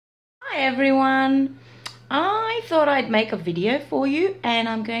Hi everyone, I thought I'd make a video for you and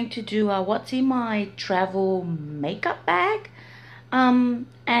I'm going to do what's in my travel makeup bag, and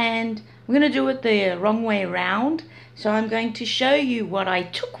I'm going to do it the wrong way around. So I'm going to show you what I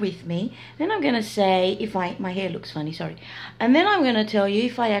took with me, then I'm going to say if my hair looks funny, sorry, and then I'm going to tell you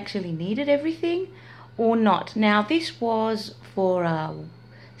if I actually needed everything or not. Now this was for a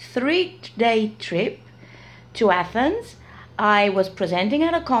 3-day trip to Athens. I was presenting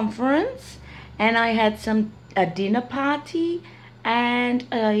at a conference and I had a dinner party and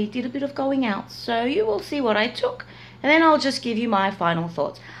I did a bit of going out. So you will see what I took and then I'll just give you my final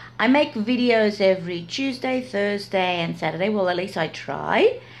thoughts. I make videos every Tuesday, Thursday and Saturday. Well, at least I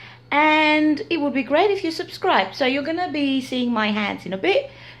try. And it would be great if you subscribe. So you're going to be seeing my hands in a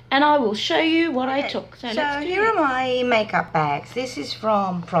bit and I will show you what I took. So here are my makeup bags. This is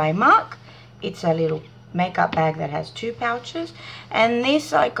from Primark. It's a little makeup bag that has 2 pouches, and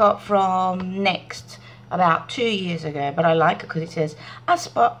this I got from Next about 2 years ago, but I like it because it says a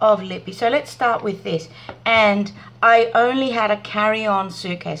spot of lippy. So let's start with this, and I only had a carry-on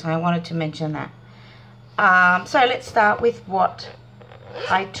suitcase and I wanted to mention that. So let's start with what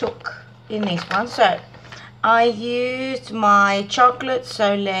I took in this one. So I used my Chocolate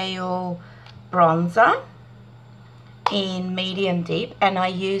Soleil bronzer in medium deep, and I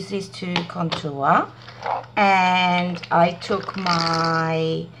use this to contour. And I took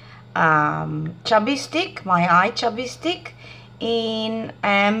my chubby stick, my eye chubby stick in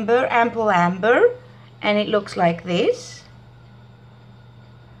ample amber, and it looks like this.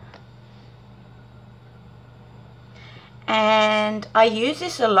 And I use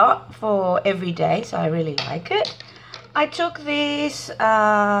this a lot for every day, so I really like it. I took this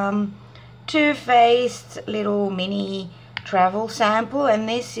Too Faced little mini travel sample, and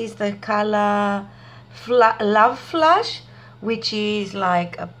this is the color Love Flush, which is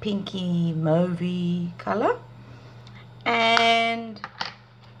like a pinky mauvey color. And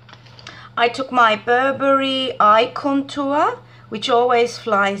I took my Burberry eye contour, which always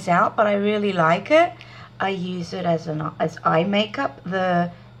flies out, but I really like it. I use it as eye makeup.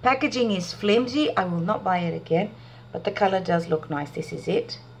 The packaging is flimsy. I will not buy it again, but the color does look nice. This is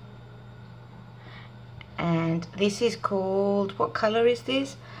it. And this is called, what color is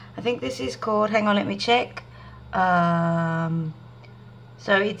this? I think this is called, hang on, let me check. So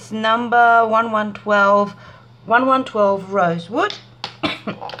it's number 1112 Rosewood.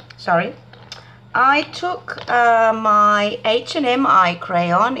 Sorry. I took my H&M eye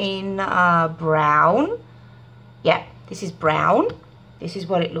crayon in brown. Yeah, this is brown. This is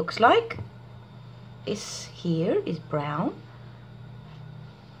what it looks like. This here is brown.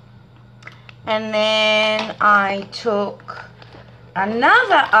 And then I took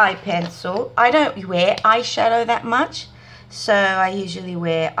another eye pencil. I don't wear eyeshadow that much, so I usually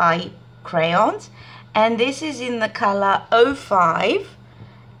wear eye crayons. And this is in the color 05,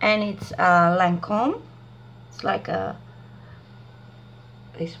 and it's Lancome. It's like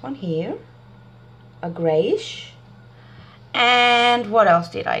this one here, a grayish. And what else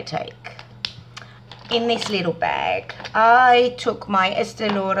did I take? In this little bag, I took my Estee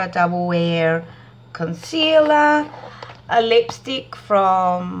Lauder Double Wear concealer, a lipstick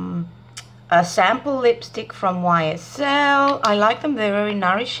from, a sample lipstick from YSL. I like them, they're very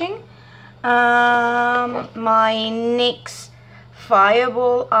nourishing. My NYX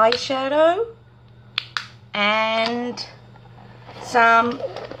Fireball eyeshadow, and some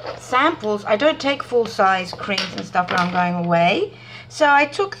samples. I don't take full-size creams and stuff when I'm going away. So I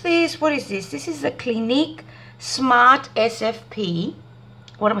took this, what is this? This is the Clinique Smart SFP.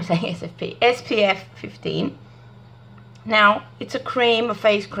 What am I saying, SFP? SPF 15. Now, it's a cream, a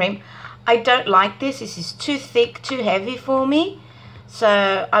face cream. I don't like this. This is too thick, too heavy for me.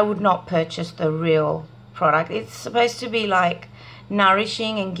 So I would not purchase the real product. It's supposed to be like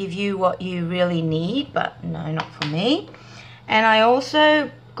nourishing and give you what you really need, but no, not for me. And I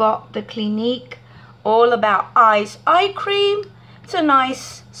also got the Clinique All About Eyes eye cream. It's a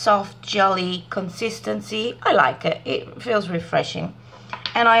nice, soft, jelly consistency. I like it. It feels refreshing.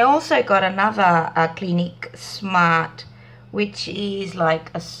 And I also got another Clinique Smart, which is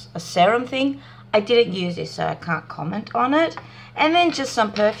like a serum thing. I didn't use this, so I can't comment on it. And then just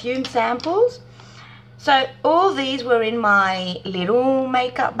some perfume samples. So all these were in my little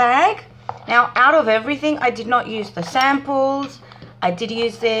makeup bag. Now, out of everything, I did not use the samples. I did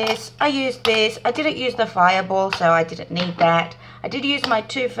use this. I used this. I didn't use the Fireball, so I didn't need that. I did use my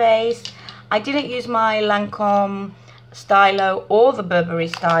Too Faced. I didn't use my Lancome stylo or the Burberry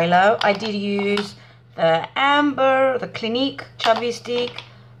stylo. I did use the Amber, the Clinique chubby stick,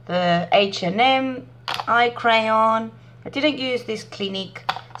 the H&M eye crayon. I didn't use this Clinique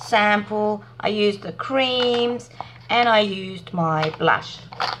sample, I used the creams, and I used my blush.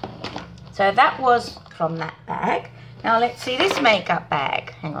 So that was from that bag. Now let's see this makeup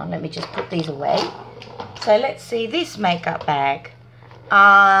bag. Hang on, let me just put these away. So let's see this makeup bag.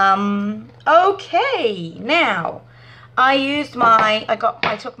 Okay, now I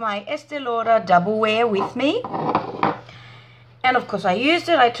took my Estee Lauder Double Wear with me. And of course I used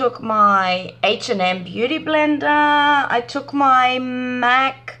it. I took my H&M Beauty Blender. I took my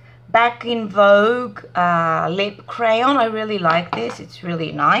MAC Back in Vogue lip crayon. I really like this. It's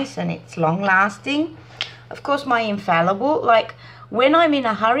really nice and it's long lasting. Of course my Infallible. Like when I'm in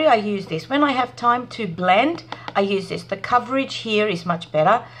a hurry I use this. When I have time to blend I use this. The coverage here is much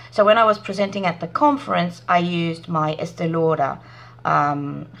better. So when I was presenting at the conference I used my Estee Lauder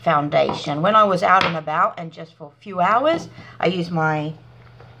foundation. When I was out and about and just for a few hours I used my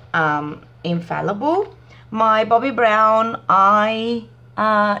Infallible. My Bobbi Brown Eye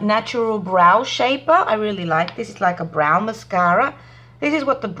Natural Brow Shaper. I really like this. It's like a brow mascara. This is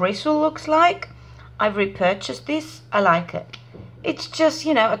what the bristle looks like. I've repurchased this. I like it. It's just,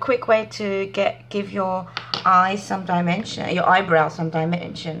 you know, a quick way to give your eyes some dimension, your eyebrows some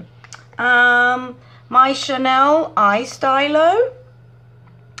dimension. My Chanel Eye Stylo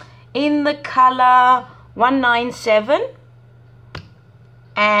in the color 197,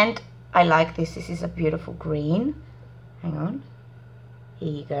 and I like this. This is a beautiful green. Hang on.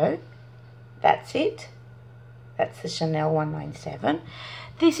 Here you go. That's it. That's the Chanel 197.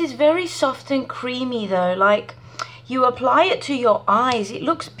 This is very soft and creamy though. Like you apply it to your eyes, it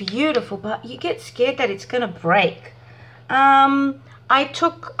looks beautiful, but you get scared that it's gonna break.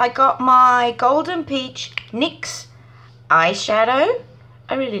 I got my Golden Peach NYX eyeshadow.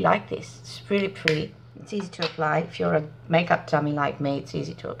 I really like this. It's really pretty. It's easy to apply. If you're a makeup dummy like me, it's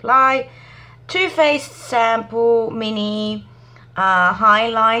easy to apply. Too Faced Sample Mini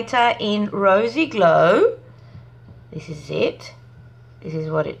highlighter in Rosy Glow. This is it. This is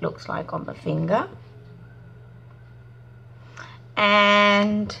what it looks like on the finger.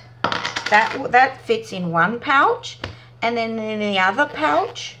 And that fits in one pouch. And then in the other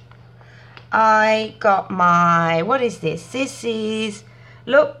pouch, I got my, what is this? This is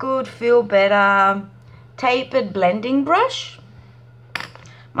Look Good, Feel Better tapered blending brush.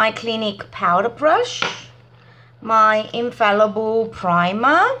 My Clinique powder brush. My Infallible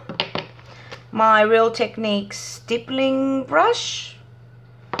primer. My Real Techniques stippling brush.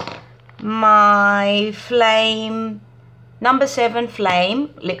 My Flame No. 7 Flame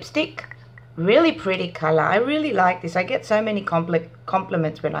lipstick. Really pretty color. I really like this. I get so many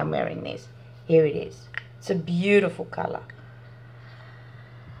compliments when I'm wearing this. Here it is. It's a beautiful color.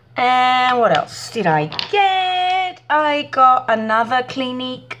 And what else did I get? I got another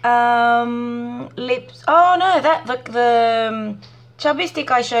Clinique lips. Oh no, the chubby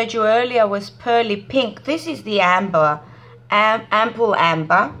stick I showed you earlier was Pearly Pink. This is the amber, Ample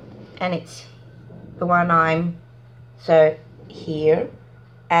Amber, and it's the one so here,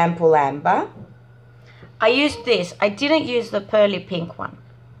 Ample Amber. I used this. I didn't use the Pearly Pink one.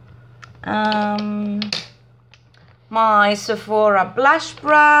 My Sephora blush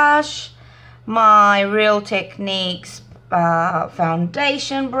brush, my Real Techniques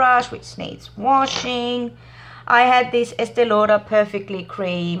foundation brush, which needs washing. I had this Estee Lauder Perfectly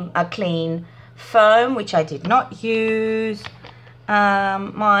Clean foam, which I did not use.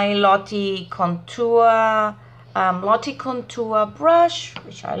 My Lottie Contour brush,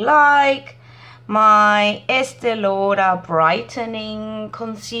 which I like. My Estee Lauder Brightening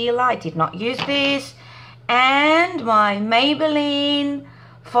Concealer, I did not use this. And my Maybelline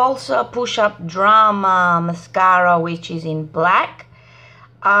Falsa Push-Up Drama Mascara, which is in black.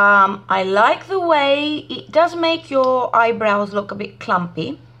 I like the way it does make your eyebrows look a bit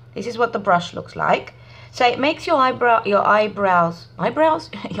clumpy. This is what the brush looks like. So it makes your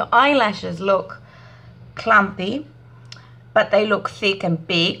eyelashes look clumpy, but they look thick and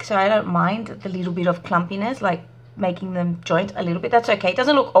big. So I don't mind the little bit of clumpiness, like making them joint a little bit. That's okay. It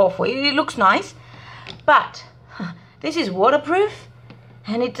doesn't look awful. It looks nice. But this is waterproof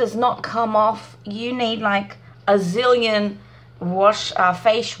and it does not come off. You need like a zillion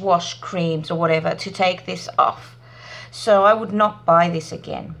face wash creams or whatever to take this off. So I would not buy this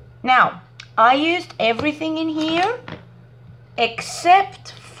again. Now, I used everything in here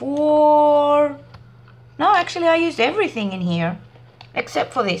except for... No, actually I used everything in here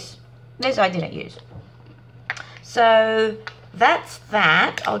except for this. This I didn't use. So that's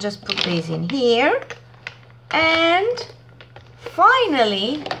that. I'll just put these in here. And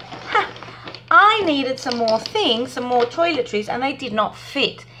finally, I needed some more things, some more toiletries, and they did not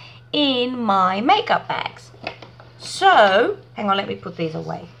fit in my makeup bags. So, hang on, let me put these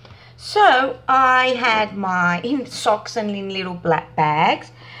away. So, I had my, in socks and in little black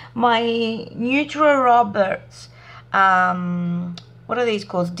bags, my Nutri Roberts, what are these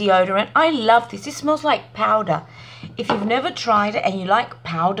called? Deodorant. I love this. This smells like powder. If you've never tried it and you like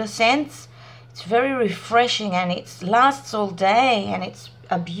powder scents, it's very refreshing and it lasts all day and it's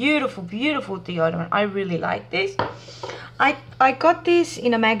a beautiful, beautiful deodorant. I really like this. I got this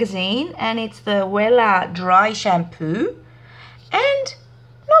in a magazine and it's the Wella Dry Shampoo and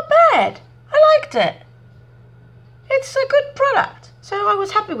not bad. I liked it. It's a good product. So I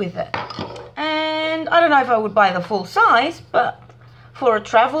was happy with it. And I don't know if I would buy the full size, but for a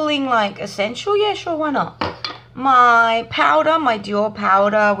traveling like essential, yeah, sure, why not? My powder, my Dior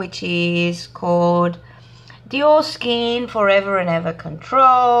powder, which is called Dior Skin Forever and Ever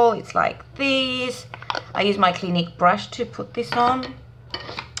Control. It's like this. I use my Clinique brush to put this on.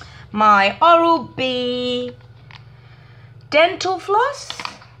 My Oral-B dental floss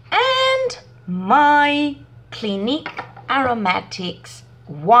and my Clinique Aromatics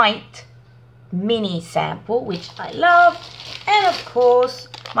white mini sample, which I love, and of course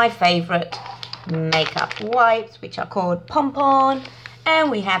my favorite makeup wipes, which are called Pom-Pom,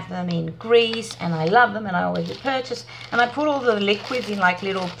 and we have them in Greece and I love them and I always purchase, and I put all the liquids in like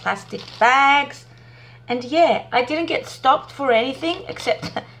little plastic bags. And yeah, I didn't get stopped for anything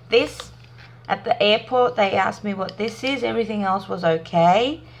except this. At the airport they asked me what this is. Everything else was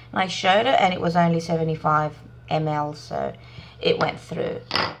okay and I showed it and it was only 75 ml, so it went through.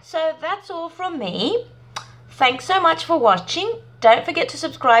 So that's all from me. Thanks so much for watching. Don't forget to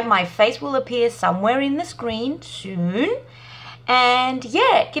subscribe. My face will appear somewhere in the screen soon. And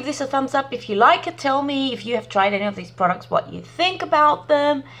yeah, give this a thumbs up if you like it. Tell me if you have tried any of these products, what you think about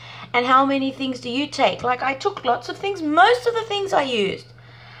them, and how many things do you take. Like I took lots of things. Most of the things I used,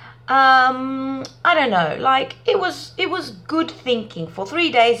 I don't know, like it was good thinking. For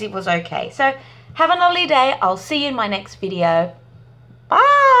 3 days it was okay. So have a lovely day. I'll see you in my next video.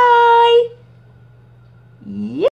 Bye.